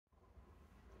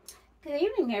Good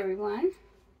evening, everyone.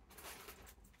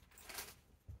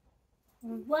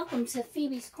 Welcome to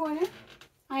Phoebe's Corner.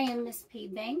 I am Miss P.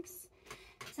 Banks.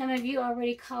 Some of you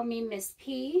already call me Miss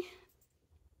P.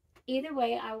 Either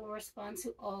way, I will respond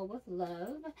to all with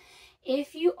love.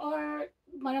 If you are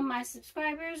one of my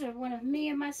subscribers or one of me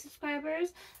and my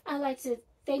subscribers, I'd like to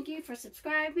thank you for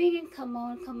subscribing and come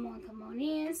on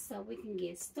in so we can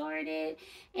get started.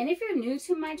 And if you're new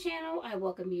to my channel, I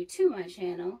welcome you to my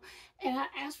channel. And I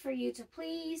ask for you to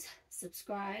please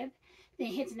subscribe, then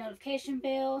hit the notification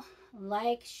bell,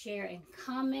 like, share, and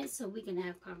comment so we can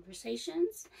have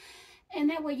conversations. And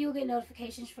that way you'll get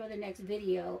notifications for the next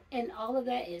video. And all of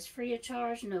that is free of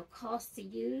charge, no cost to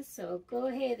you. So go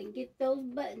ahead and get those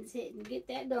buttons hit and get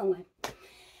that going.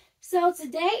 So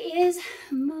today is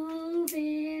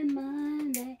Moving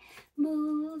Monday,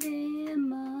 Moving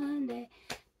Monday.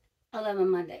 I love my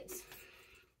Mondays.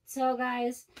 So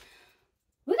guys,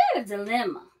 we got a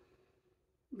dilemma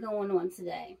going on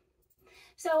today.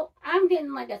 So I'm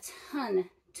getting like a ton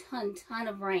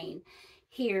of rain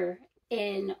here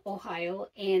in Ohio,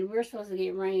 and we're supposed to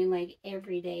get rain like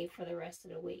every day for the rest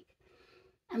of the week.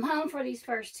 I'm home for these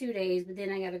first 2 days, but then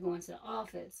I got to go into the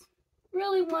office.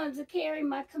 Really wanted to carry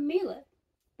my Camila,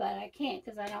 but I can't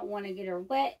because I don't want to get her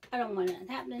wet. I don't want nothing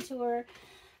happening to her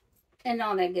and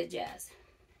all that good jazz.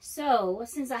 So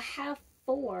since I have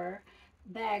 4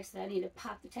 bags that I need to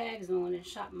pop the tags on and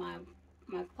shop my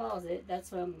closet,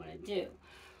 that's what I'm going to do,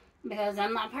 because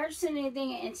I'm not purchasing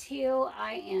anything until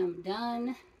I am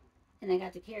done. And I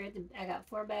got to carry I got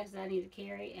 4 bags that I need to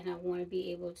carry, and I want to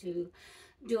be able to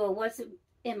do a what's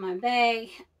in my bag,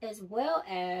 as well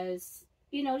as,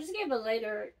 you know, just give a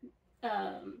later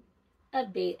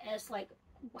update as like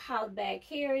how the bag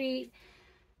carried,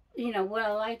 you know, what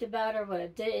I liked about her, what I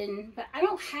didn't. But I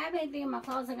don't have anything in my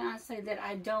closet, honestly, that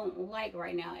I don't like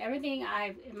right now. Everything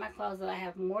in my closet I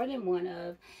have more than one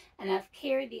of, and I've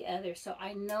carried the other, so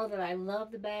I know that I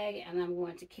love the bag, and I'm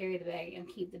going to carry the bag and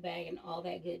keep the bag and all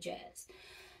that good jazz.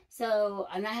 So,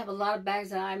 and I have a lot of bags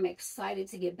that I'm excited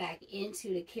to get back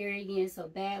into to carry again so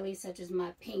badly, such as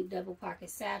my pink double pocket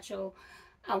satchel.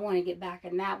 I want to get back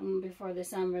in that one before the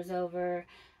summer's over.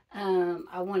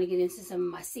 I want to get into some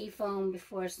of my seafoam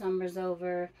before summer's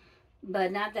over,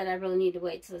 but not that I really need to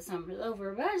wait till the summer's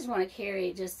over, but I just want to carry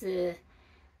it just to,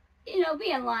 you know,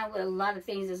 be in line with a lot of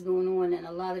things that's going on, and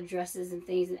a lot of dresses and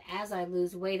things. And as I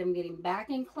lose weight, I'm getting back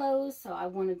in clothes, so I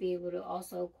want to be able to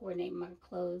also coordinate my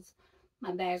clothes,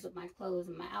 my bags with my clothes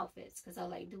and my outfits, because I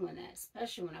like doing that,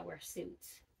 especially when I wear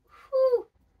suits. Whew,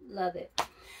 love it.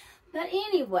 But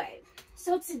anyway,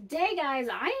 so today, guys,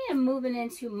 I am moving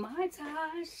into my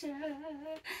Tasha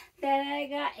that I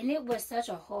got, and it was such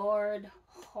a hard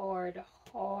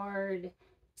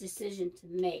decision to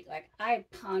make. Like, I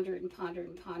pondered and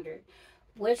pondered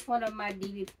which one of my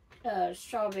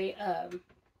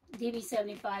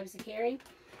DB75s to carry,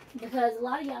 because a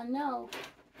lot of y'all know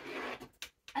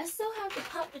I still have to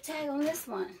pop the tag on this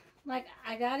one. Like,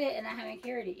 I got it and I haven't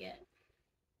carried it yet.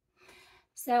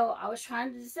 So I was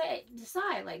trying to decide,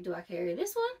 like, do I carry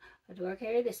this one or do I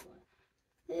carry this one?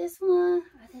 This one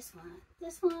or this one?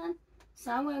 This one?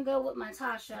 So I'm going to go with my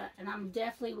Tasha, and I'm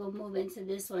definitely will move into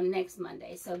this one next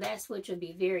Monday. So that switch will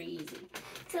be very easy.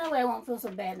 So that way I won't feel so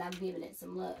bad and I'm giving it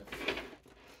some love.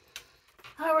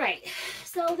 All right.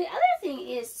 So the other thing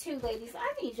is, too, ladies,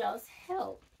 I need y'all's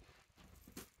help,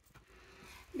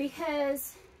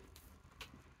 because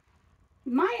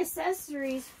my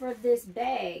accessories for this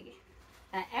bag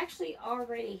I actually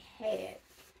already had.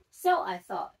 So I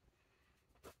thought.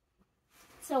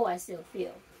 So I still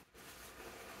feel.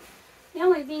 The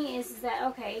only thing is that,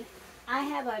 okay, I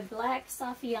have a black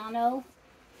Saffiano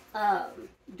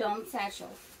dome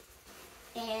satchel,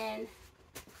 and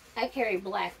I carry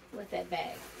black with that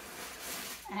bag.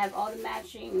 I have all the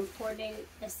matching coordinated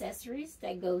accessories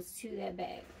that goes to that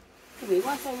bag. Give me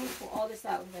one second to pull all this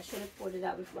out, because I should have pulled it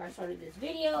out before I started this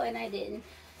video, and I didn't.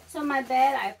 So my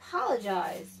bad, I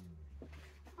apologize.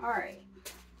 Alright.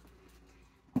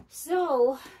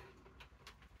 So,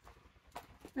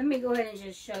 let me go ahead and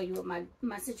just show you what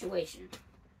my situation.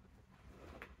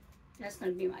 That's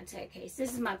going to be my tag case.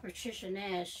 This is my Patricia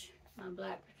Nash, my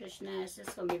black Patricia Nash.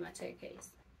 That's going to be my tag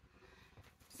case.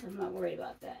 So I'm not worried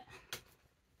about that.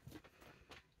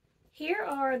 Here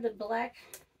are the black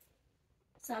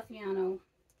Saffiano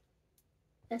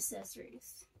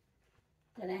accessories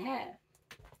that I have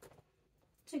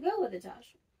to go with the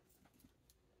Tasha.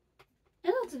 It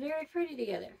looks very pretty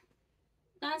together.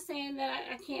 Not saying that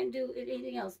I can't do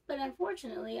anything else, but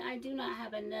unfortunately I do not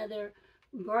have another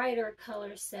brighter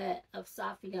color set of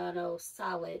Saffiano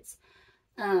solids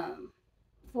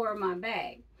for my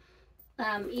bag.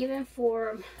 Even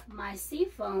for my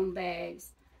seafoam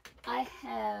bags, I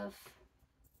have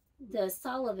the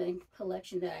Sullivan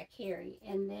collection that I carry.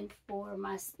 And then for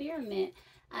my spearmint,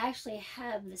 I actually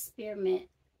have the spearmint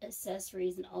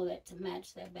accessories and all that to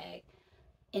match that bag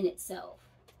in itself.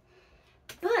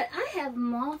 But I have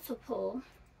multiple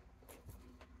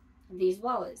of these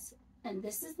wallets. And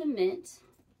this is the mint.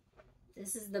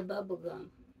 This is the bubblegum.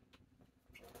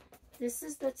 This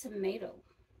is the tomato.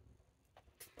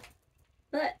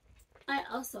 But I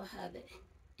also have it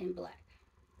in black.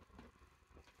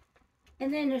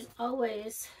 And then there's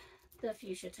always the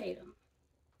fuchsia tatum.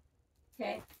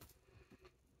 Okay?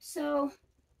 So,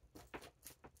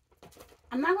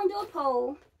 I'm not going to do a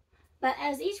poll, but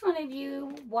as each one of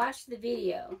you watch the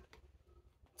video,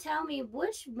 tell me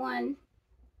which one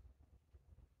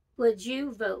would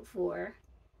you vote for?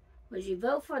 Would you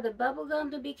vote for the bubblegum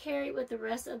to be carried with the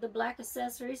rest of the black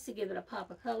accessories to give it a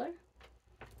pop of color?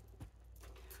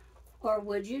 Or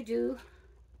would you do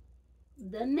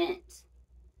the mint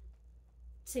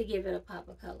to give it a pop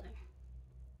of color?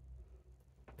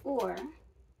 Or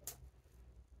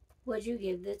would you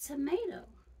give the tomato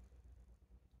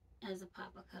as a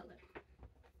pop of color?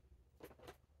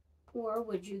 Or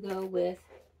would you go with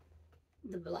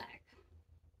the black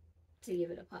to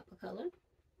give it a pop of color?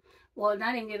 Well,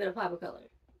 not even give it a pop of color.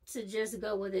 To just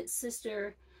go with its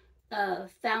sister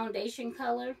foundation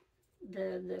color,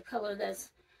 the color that's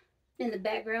in the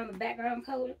background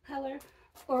color.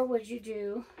 Or would you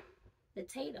do the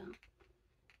tatum?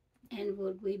 And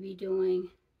would we be doing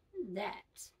that?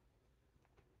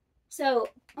 So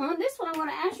on this one, I want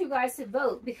to ask you guys to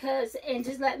vote, because, and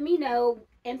just let me know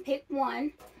and pick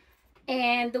one.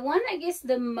 And the one that gets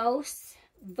the most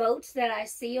votes that I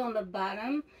see on the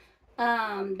bottom,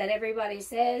 that everybody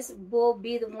says, will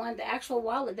be the one, the actual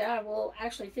wallet that I will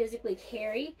actually physically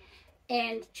carry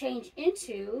and change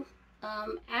into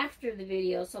after the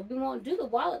video. So we won't do the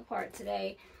wallet part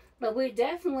today, but we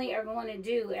definitely are going to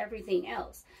do everything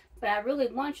else. But I really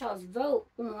want y'all's vote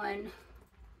on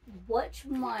which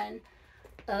one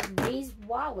of these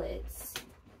wallets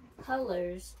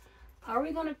colors are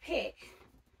we going to pick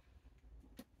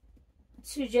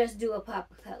to just do a pop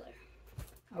of color.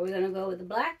 Are we going to go with the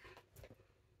black,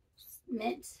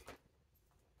 mint,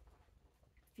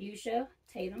 fuchsia,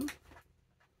 tatum,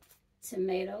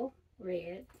 tomato,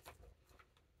 red,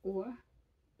 or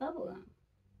bubblegum?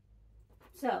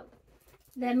 So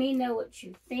let me know what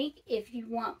you think. If you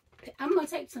want, I'm going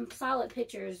to take some solid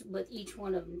pictures with each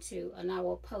one of them too, and I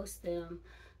will post them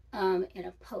in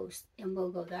a post, and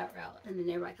we'll go that route, and then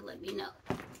everybody can let me know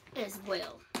as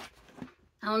well.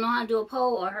 I don't know how to do a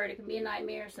poll. I heard it can be a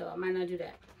nightmare, so I might not do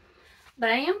that.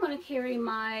 But I am going to carry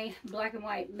my black and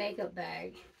white makeup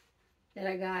bag that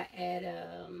I got at,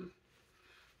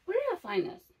 where did I find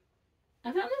this?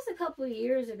 I found this a couple of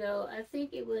years ago. I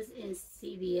think it was in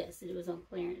CVS, and it was on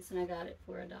clearance, and I got it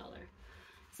for $1.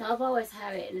 So I've always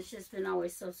had it, and it's just been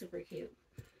always so super cute.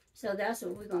 So that's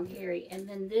what we're going to carry. And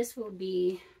then this will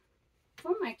be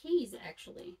for my keys,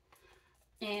 actually.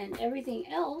 And everything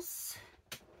else,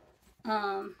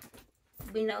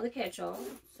 we know the catch-all.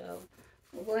 So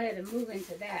we'll go ahead and move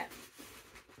into that.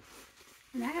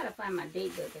 And I got to find my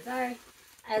date book, because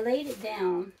I laid it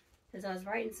down because I was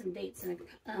writing some dates in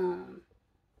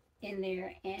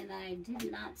there, and I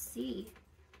did not see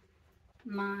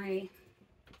my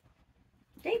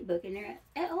date book in there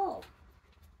at all.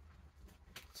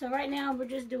 So right now we're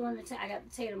just doing I got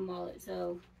the Tatum wallet,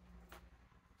 so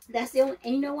that's the only.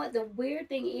 And you know what the weird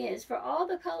thing is, for all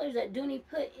the colors that Dooney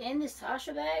put in this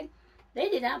Tasha bag, they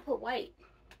did not put white.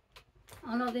 I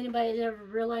don't know if anybody's ever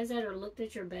realized that or looked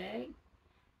at your bag,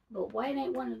 but white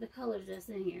ain't one of the colors that's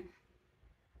in here.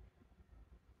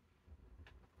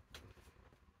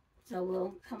 So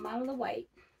we'll come out of the white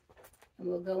and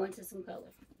we'll go into some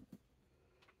color.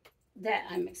 That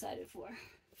I'm excited for.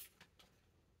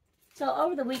 So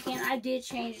over the weekend, I did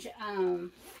change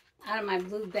out of my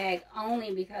blue bag,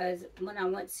 only because when I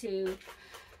went to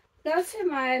go to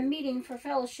my meeting for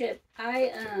fellowship,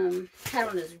 I had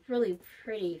on this really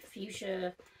pretty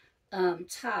fuchsia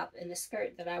top, and the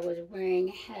skirt that I was wearing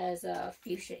has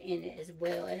fuchsia in it as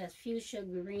well. It has fuchsia,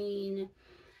 green,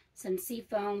 some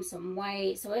seafoam, some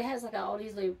white. So it has like all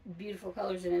these really beautiful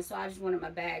colors in it. So I just wanted my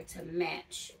bag to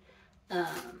match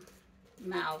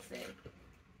my outfit.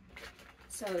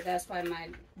 So that's why my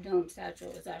dome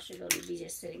satchel is actually going to be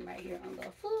just sitting right here on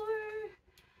the floor.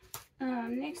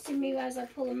 Next to me, guys, I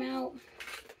pull them out.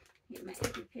 Get my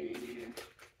EpiPen in there.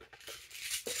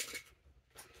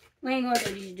 We ain't going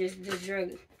to do this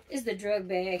drug. It's the drug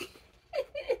bag.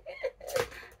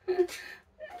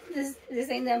 This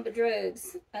ain't nothing but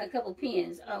drugs. A couple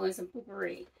pens. Oh, and some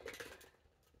poopery.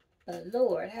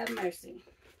 Lord, have mercy.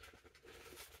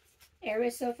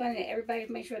 It's so funny that everybody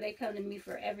make sure they come to me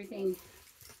for everything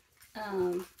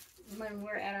when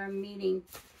we're at our meeting,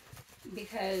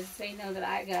 because they know that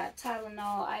I got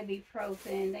Tylenol,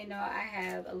 ibuprofen. They know I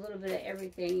have a little bit of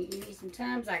everything. You need some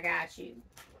Tums, I got you.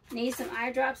 Need some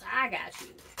eye drops, I got you.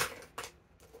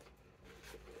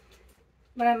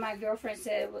 One of my girlfriends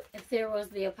said if there was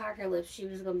the apocalypse, she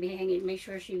was going to be hanging, make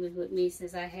sure she was with me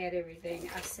since I had everything.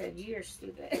 I said, you're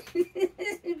stupid.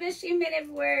 But she meant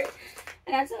every word.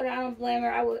 And I told her I don't blame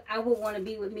her. I would want to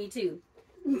be with me too,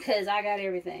 because I got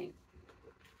everything.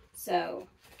 So,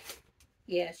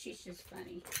 yeah, she's just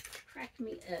funny. Cracked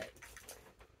me up.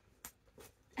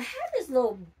 I had this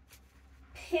little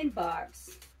pin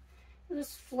box. It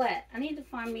was flat. I need to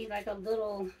find me like a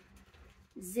little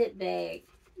zip bag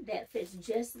that fits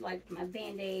just like my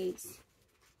Band-Aids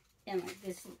and like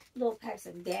this little packs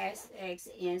of Gas X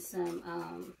and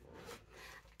some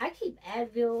I keep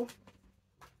Advil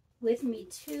with me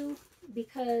too,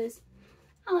 because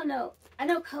I don't know, I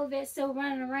know COVID's still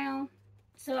running around,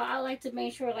 so I like to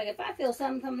make sure, like, if I feel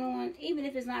something coming on, even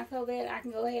if it's not COVID, I can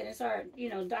go ahead and start, you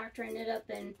know, doctoring it up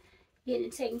and getting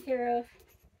it taken care of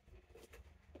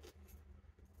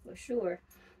for sure.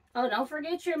 Oh, don't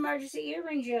forget your emergency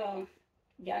earrings, y'all.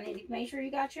 Y'all need to make sure you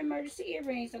got your emergency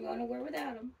earrings. Don't go nowhere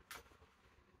without them.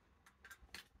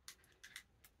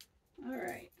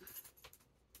 Alright.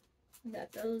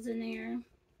 Got those in there.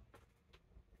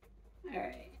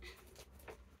 Alright.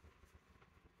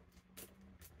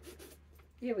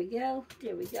 There we go.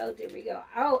 There we go. There we go.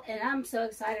 Oh, and I'm so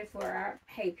excited for our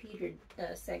Hey Peter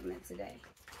segment today.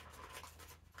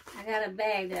 I got a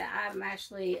bag that I'm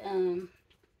actually,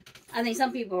 I think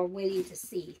some people are waiting to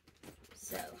see.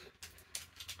 So,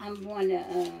 I'm going to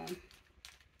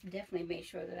definitely make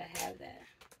sure that I have that,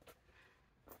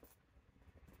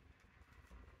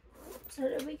 so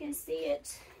that we can see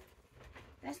it.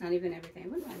 That's not even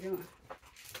everything. What am I doing?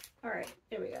 Alright,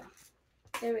 there we go.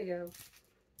 There we go.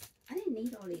 I didn't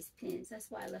need all these pins.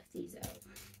 That's why I left these out.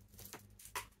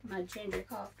 My ginger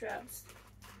cough drops.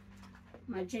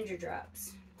 My ginger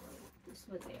drops. That's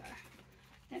what they are.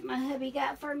 That my hubby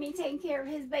got for me taking care of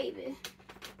his baby.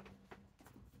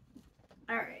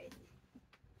 Alright.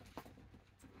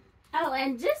 Oh,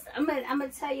 and just I'm gonna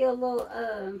tell you a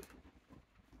little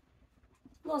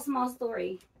small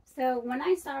story. So when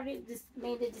I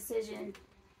made the decision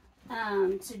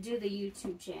to do the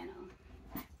YouTube channel,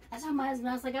 I told my husband,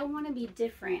 I was like, I want to be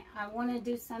different. I want to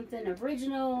do something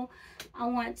original. I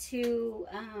want to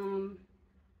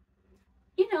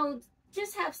you know,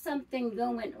 just have something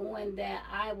going on that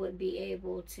I would be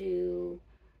able to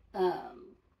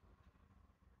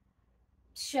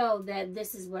show that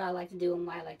this is what I like to do and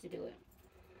why I like to do it.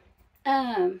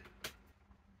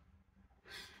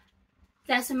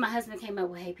 That's when my husband came up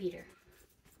with Hey Peter.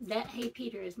 That Hey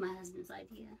Peter is my husband's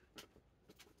idea.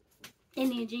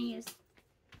 Isn't he a genius?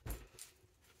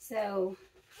 So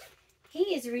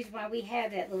he is the reason why we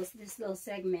have this little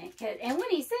segment. And when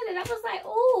he said it, I was like,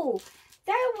 oh,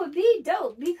 that would be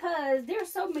dope, because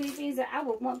there's so many things that I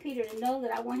would want Peter to know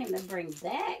that I want him to bring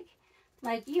back.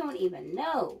 Like, you don't even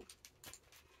know.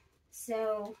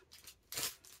 So,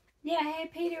 yeah, Hey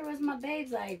Peter was my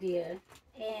babe's idea.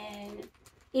 And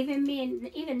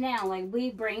even now, like, we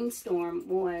brainstorm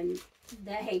on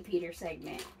the Hey Peter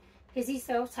segment. Because he's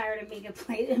so tired of me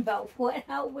complaining about what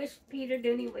I wish Peter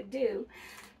Dooney would do.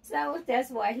 So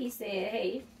that's why he said,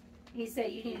 hey, he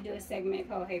said you need to do a segment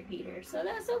called Hey Peter. So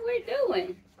that's what we're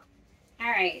doing.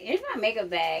 Alright, here's my makeup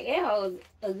bag. It holds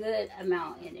a good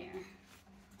amount in there.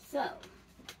 So,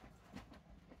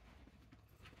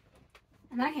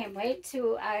 and I can't wait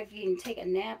till I can take a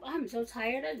nap. I'm so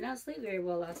tired. I did not sleep very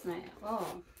well last night.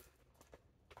 Oh.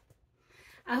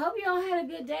 I hope y'all had a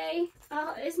good day.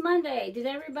 It's Monday. Did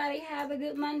everybody have a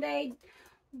good Monday?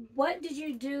 What did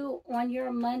you do on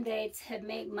your Monday to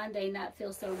make Monday not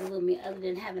feel so gloomy, other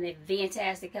than having a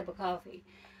fantastic cup of coffee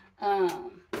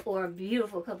or a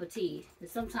beautiful cup of tea?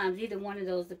 Sometimes either one of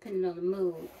those, depending on the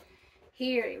mood.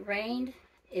 Here it rained.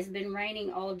 It's been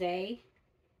raining all day.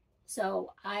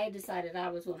 So I decided I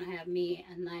was going to have me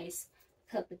a nice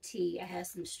cup of tea. I had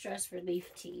some stress relief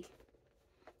tea,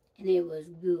 and it was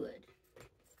good.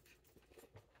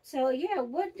 So yeah,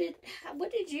 what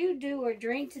did you do or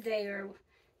drink today? Or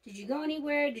did you go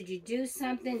anywhere? Did you do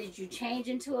something? Did you change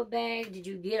into a bag? Did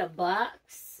you get a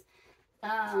box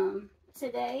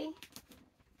today?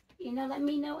 You know, let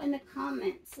me know in the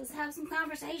comments. Let's have some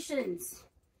conversations.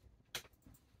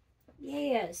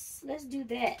 Yes, let's do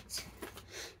that.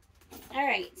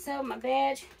 Alright, so my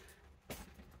badge.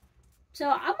 So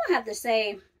I'm going to have to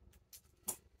say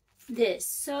this.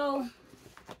 So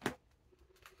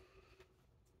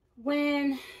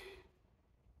when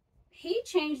he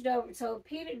changed over, so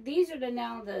Peter, these are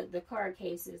now the card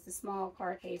cases, the small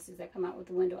card cases that come out with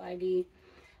the window ID.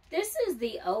 This is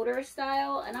the older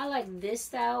style, and I like this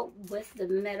style with the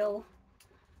metal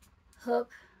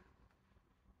hook.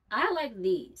 I like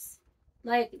these.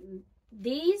 Like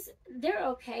these, they're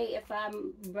okay if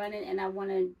I'm running and I want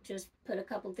to just put a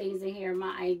couple things in here,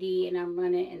 my ID, and I'm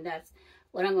running, and that's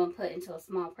what I'm going to put into a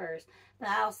small purse. But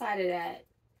outside of that,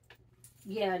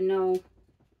 yeah, no.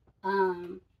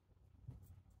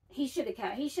 He should have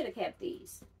kept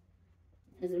these.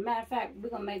 As a matter of fact, we're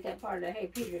going to make that part of the Hey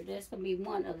Peter. That's going to be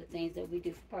one of the things that we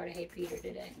do for part of Hey Peter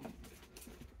today.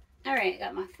 Alright,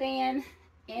 got my fan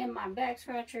and my back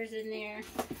scratchers in there.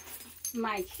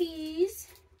 My keys.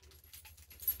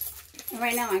 And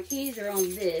right now my keys are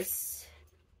on this.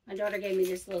 My daughter gave me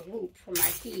this little hoop for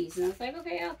my keys. And I was like,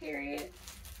 okay, I'll carry it.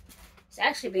 It's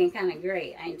actually been kind of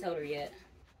great. I ain't told her yet.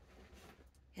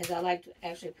 Because I like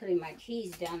actually putting my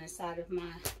keys down inside of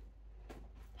my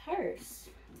purse.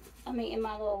 I mean, in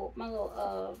my little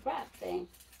wrap thing.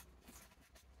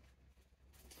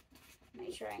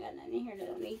 Make sure I ain't got nothing in here that I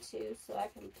don't need to, so I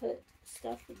can put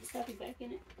stuff with the stuffing back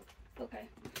in it. Okay.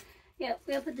 Yep,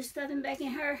 we'll put the stuffing back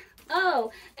in her.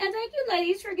 Oh, and thank you,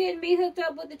 ladies, for getting me hooked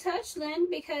up with the Touchland,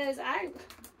 because I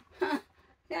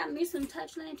got me some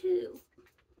Touchland too.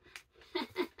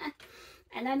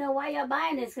 And I know why y'all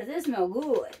buying this, because it smells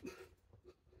good.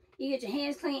 You get your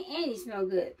hands clean and you smell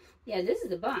good. Yeah, this is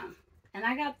the bomb. And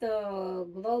I got the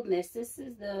Glow Mist. This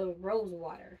is the rose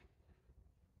water.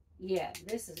 Yeah,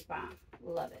 this is bomb.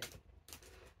 Love it.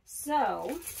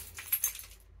 So,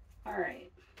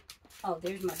 alright. Oh,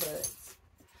 there's my buds.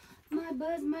 My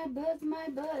buds, my buds, my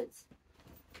buds.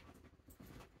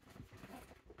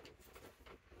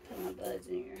 Put my buds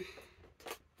in here.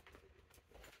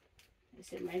 They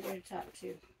sit right there at the top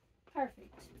too.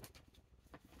 Perfect.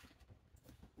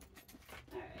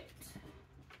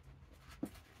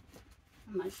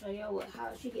 I'm going to show y'all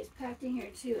how she gets packed in here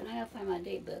too. And I got to find my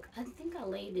date book. I think I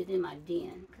laid it in my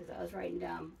den because I was writing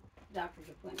down doctor's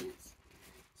appointments.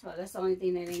 So that's the only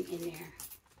thing that ain't in there.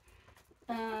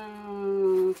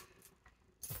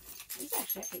 This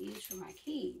actually I could use for my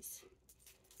keys.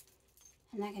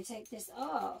 And I can take this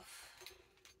off.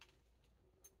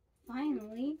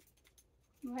 Finally.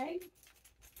 Right?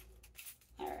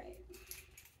 Alright.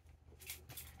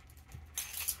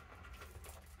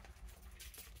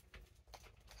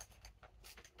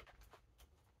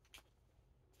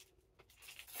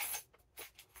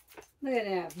 Look at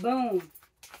that. Boom.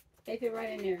 They fit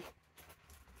right in there.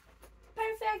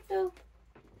 Perfecto.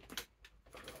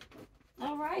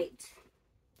 Alright.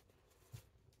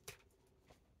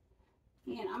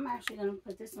 And I'm actually going to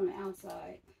put this on the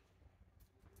outside.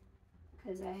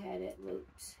 Because I had it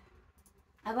looped.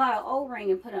 I bought an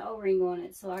O-ring and put an O-ring on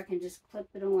it so I can just clip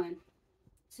it on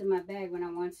to my bag when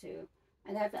I want to.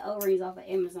 I got the O-rings off of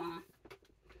Amazon.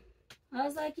 I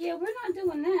was like, yeah, we're not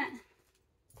doing that.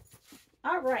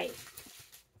 Alright.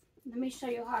 Let me show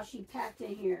you how she packed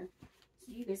in here so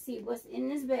you can see what's in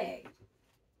this bag.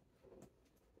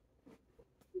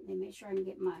 Let me make sure I can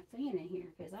get my fan in here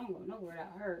because I don't go nowhere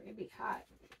without her. It'd be hot.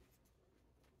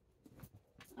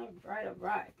 Alright,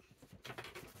 alright.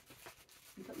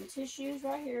 Put my tissues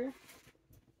right here.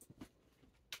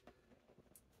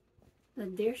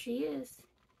 But there she is.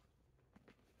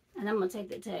 And I'm going to take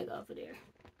the tag off of there.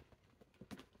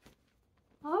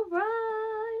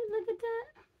 Alright, look at that.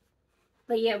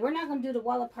 But yeah, we're not going to do the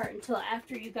wallet part until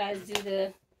after you guys do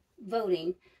the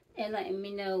voting and letting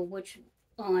me know which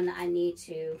one I need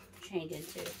to change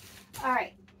into.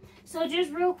 Alright, so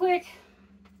just real quick.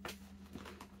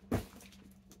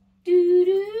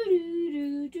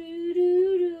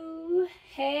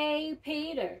 Hey,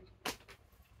 Peter.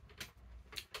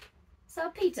 So,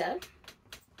 Peter,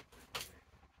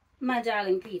 my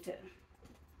darling Peter.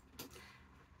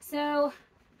 So,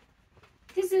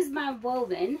 this is my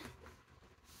woven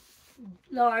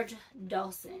large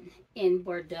Dawson in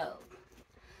Bordeaux.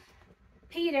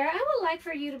 Peter, I would like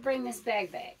for you to bring this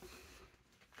bag back.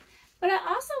 But I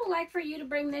also would like for you to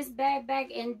bring this bag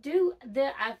back and do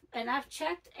and I've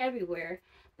checked everywhere,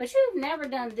 but you've never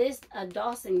done this, a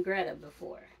Dawson Greta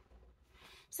before.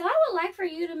 So I would like for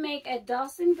you to make a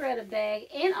Dawson Greta bag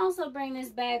and also bring this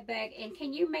bag back. And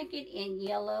can you make it in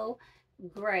yellow,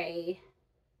 gray,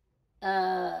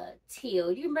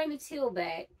 teal? You can bring the teal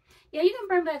back. Yeah, you can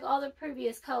bring back all the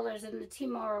previous colors in the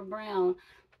Tomorrow Brown.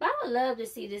 But I would love to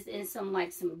see this in some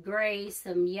gray,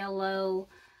 some yellow.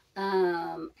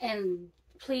 And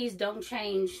please don't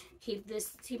change. Keep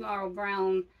this Tomorrow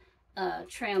Brown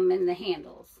trim in the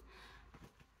handles.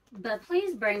 But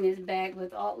please bring this bag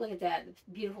with all, look at that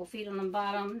beautiful feet on the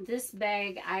bottom. This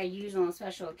bag I use on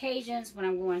special occasions when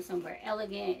I'm going somewhere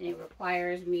elegant and it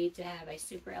requires me to have a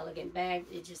super elegant bag.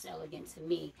 It's just elegant to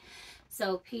me.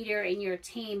 So Peter and your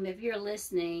team, if you're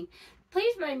listening,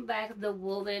 please bring back the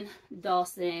woven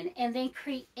Dawson and then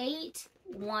create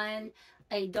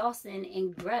a Dawson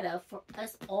and Greta for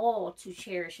us all to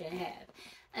cherish and have.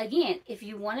 Again, if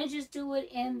you want to just do it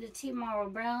in the Tomorrow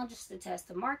Brown just to test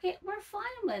the market, we're fine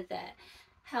with that.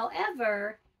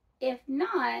 However, if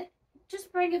not,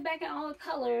 just bring it back in all the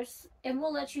colors and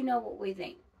we'll let you know what we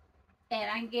think.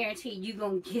 And I can guarantee you're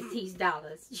going to get these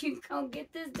dollars. You're going to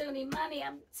get this dirty money.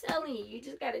 I'm telling you, you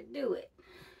just got to do it.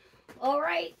 All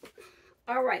right.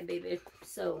 All right, baby.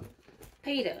 So,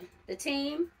 Peter, the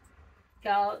team,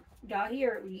 y'all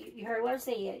hear, you heard what I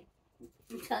said.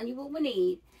 I'm telling you what we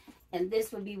need. And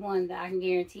this would be one that I can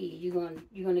guarantee you,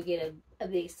 you're gonna get a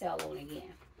big sell on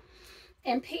again.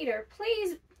 And Peter,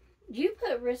 please, you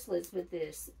put wristlets with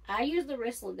this. I use the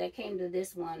wristlet that came to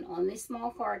this one on these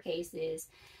small card cases.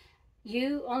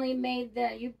 You only made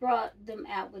that, you brought them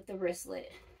out with the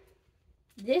wristlet.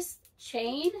 This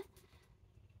chain,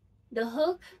 the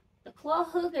hook, the claw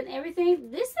hook and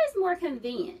everything, this is more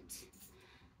convenient.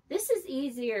 This is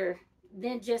easier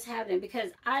than just having,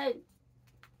 because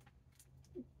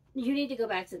you need to go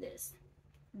back to this.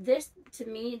 This, to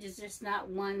me, is just not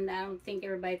one that I don't think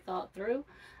everybody thought through.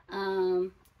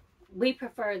 We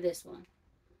prefer this one.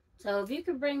 So if you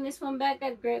could bring this one back,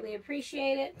 I'd greatly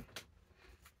appreciate it.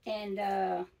 And,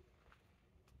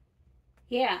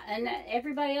 yeah, and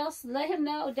everybody else, let him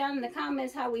know down in the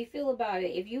comments how we feel about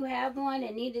it. If you have one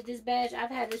and needed this badge,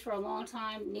 I've had this for a long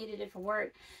time, needed it for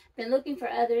work. Been looking for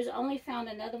others, only found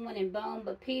another one in bone.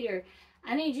 But Peter,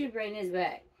 I need you to bring this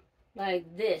back.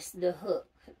 Like this, the hook.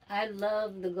 I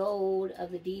love the gold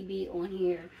of the DB on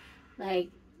here. Like,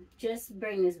 just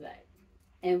bring this back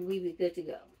and we be good to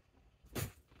go.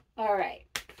 All right.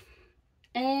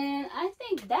 And I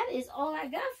think that is all I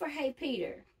got for Hey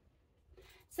Peter.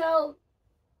 So,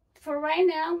 for right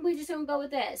now, we're just going to go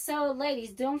with that. So,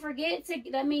 ladies, don't forget to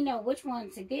let me know which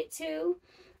one to get to.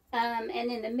 And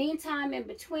in the meantime, in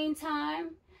between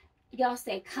time, y'all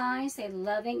stay kind, stay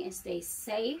loving, and stay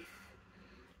safe.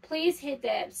 Please hit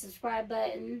that subscribe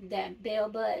button, that bell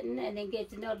button, and then get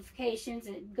the notifications.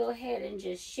 And go ahead and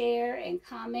just share and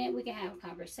comment. We can have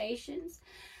conversations.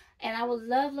 And I would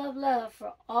love, love, love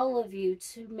for all of you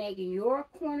to make your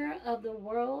corner of the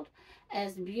world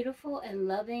as beautiful and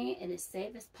loving and as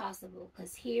safe as possible.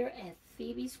 Because here at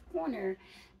Phoebe's Corner,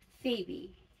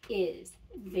 Phoebe is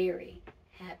very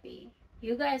happy.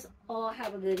 You guys all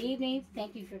have a good evening.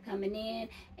 Thank you for coming in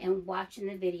and watching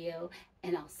the video.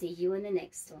 And I'll see you in the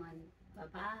next one.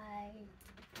 Bye-bye.